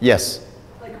store? Yes.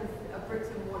 Like a bricks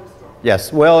and mortar store?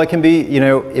 Yes. Well, it can be,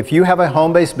 if you have a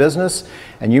home-based business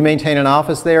and you maintain an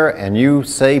office there and you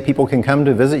say people can come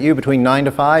to visit you between 9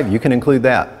 to 5, you can include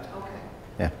that. Okay.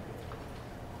 Yeah.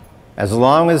 As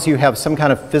long as you have some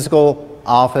kind of physical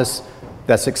office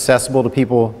that's accessible to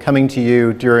people coming to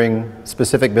you during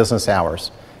specific business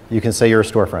hours, you can say you're a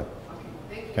storefront. Okay,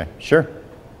 thank you. Okay, sure.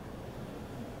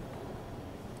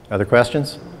 Other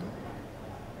questions?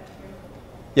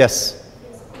 Yes? Is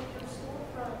if your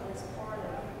storefront is part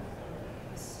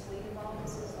of a suite of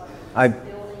offices, like I- a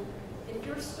building, if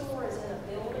your store is in a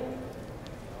building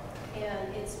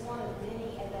and it's one of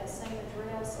many at that same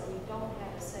address, and you don't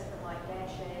have a separate like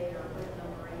 -A or room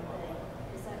number or anything,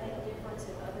 does that make a difference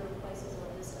if other places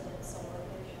are listed at the same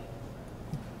location?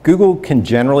 Google can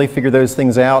generally figure those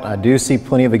things out. I do see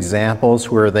plenty of examples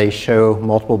where they show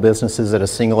multiple businesses at a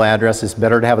single address. It's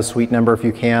better to have a suite number if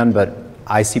you can, but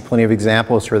I see plenty of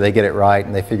examples where they get it right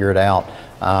and they figure it out.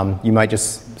 You might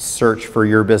just search for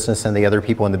your business and the other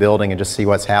people in the building and just see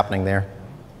what's happening there.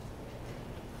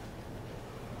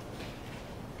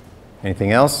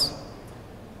 Anything else?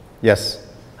 Yes?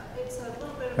 It's a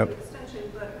little bit of Yep. an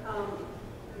extension, but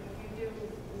you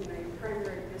do, your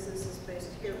primary business is based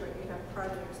here, but you have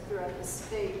projects throughout the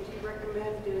state. Do you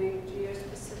recommend doing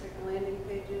geo-specific landing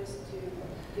pages to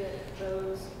get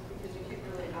those? Because you can't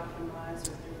really optimize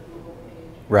with your Google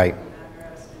page. Right.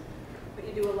 Address, but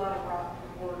you do a lot of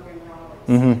work in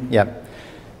Raleigh. Yep.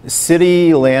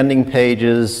 City landing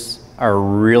pages are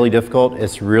really difficult.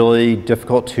 It's really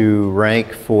difficult to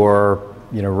rank for,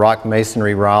 rock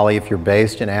masonry Raleigh if you're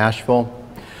based in Asheville.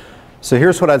 So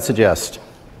here's what I'd suggest.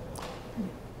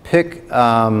 Pick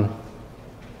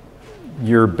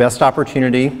your best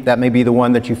opportunity. That may be the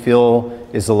one that you feel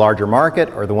is the larger market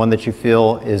or the one that you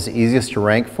feel is easiest to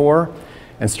rank for,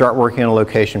 and start working on a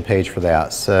location page for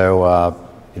that. So,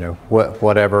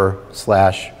 whatever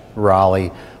 /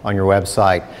 Raleigh on your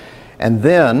website. And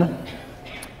then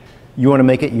you want to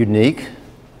make it unique.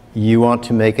 You want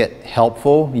to make it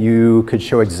helpful. You could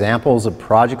show examples of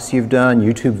projects you've done,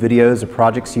 YouTube videos of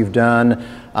projects you've done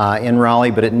in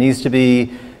Raleigh, but it needs to be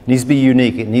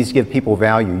unique. It needs to give people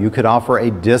value. You could offer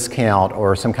a discount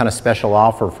or some kind of special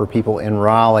offer for people in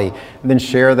Raleigh, and then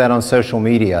share that on social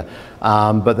media.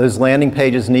 But those landing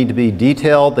pages need to be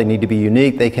detailed. They need to be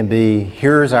unique. They can be,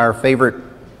 here's our favorite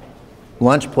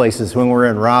lunch places when we're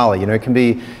in Raleigh. It can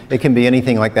be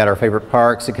anything like that. Our favorite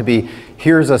parks. It could be,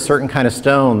 here's a certain kind of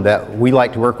stone that we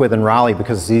like to work with in Raleigh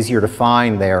because it's easier to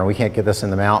find there and we can't get this in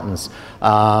the mountains.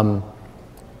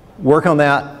 Work on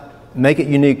that, make it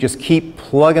unique. Just keep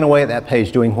plugging away at that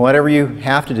page, doing whatever you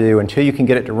have to do until you can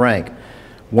get it to rank.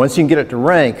 Once you can get it to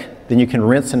rank, then you can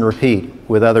rinse and repeat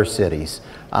with other cities.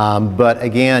 But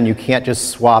again, you can't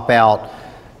just swap out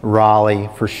Raleigh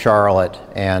for Charlotte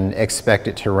and expect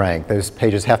it to rank. Those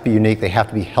pages have to be unique. They have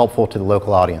to be helpful to the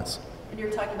local audience. And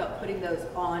you're talking about putting those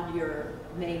on your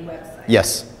main website?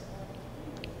 Yes.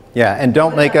 Yeah, and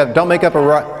don't make up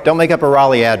a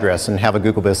Raleigh address and have a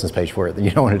Google business page for it. You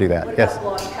don't want to do that. What Yes. about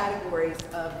blog categories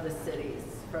of the cities?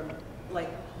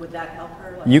 Would that help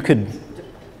her? You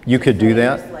could do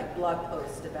that. Like blog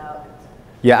posts about.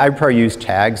 Yeah, I'd probably use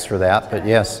tags for that, but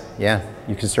yes, yeah,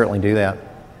 you can certainly do that.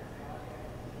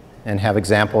 And have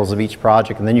examples of each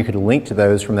project, and then you could link to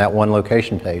those from that one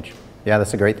location page. Yeah,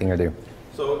 that's a great thing to do.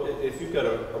 So if you've got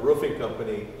a roofing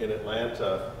company in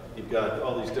Atlanta, you've got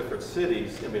all these different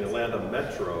cities. Atlanta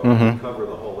Metro, you cover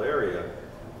the whole area.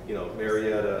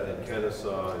 Marietta and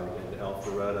Kennesaw and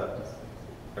Alpharetta.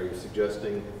 Are you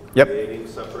suggesting creating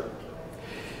separate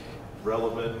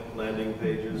relevant landing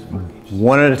pages for each?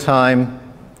 One at a time.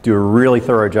 do a really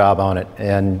thorough job on it.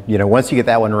 And once you get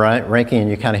that one ranking and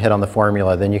you kind of hit on the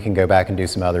formula, then you can go back and do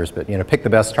some others. But pick the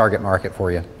best target market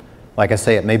for you. Like I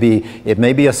say, it may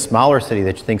be a smaller city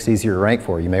that you think's easier to rank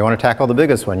for. You may want to tackle the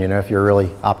biggest one, if you're really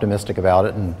optimistic about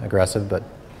it and aggressive. But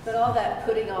all that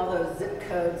putting all those zip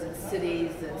codes and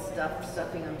cities and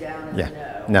stuffing them down is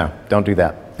yeah, no, don't do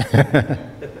that.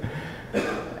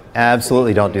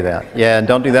 Absolutely don't do that. Yeah, and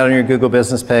don't do that on your Google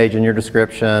business page in your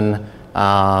description.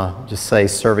 Just say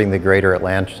serving the greater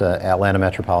Atlanta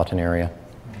metropolitan area.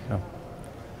 So.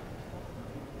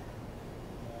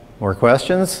 More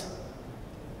questions?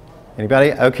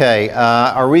 Anybody? Okay.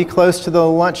 Are we close to the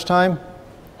lunchtime?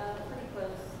 Pretty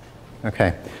close.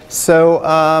 Okay. So,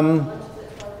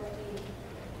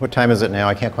 what time is it now?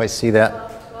 I can't quite see that.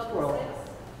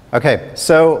 Okay,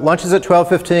 so lunch is at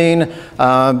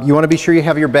 12:15. You want to be sure you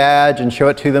have your badge and show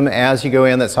it to them as you go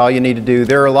in. That's all you need to do.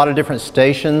 There are a lot of different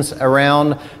stations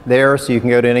around there, so you can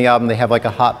go to any of them. They have like a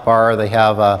hot bar, they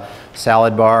have a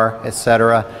salad bar,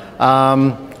 etc.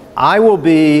 I will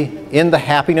be in the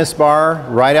happiness bar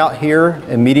right out here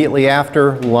immediately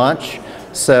after lunch.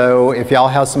 So if y'all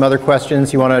have some other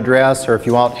questions you want to address, or if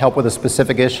you want help with a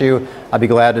specific issue, I'd be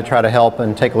glad to try to help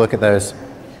and take a look at those.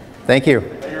 Thank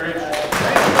you.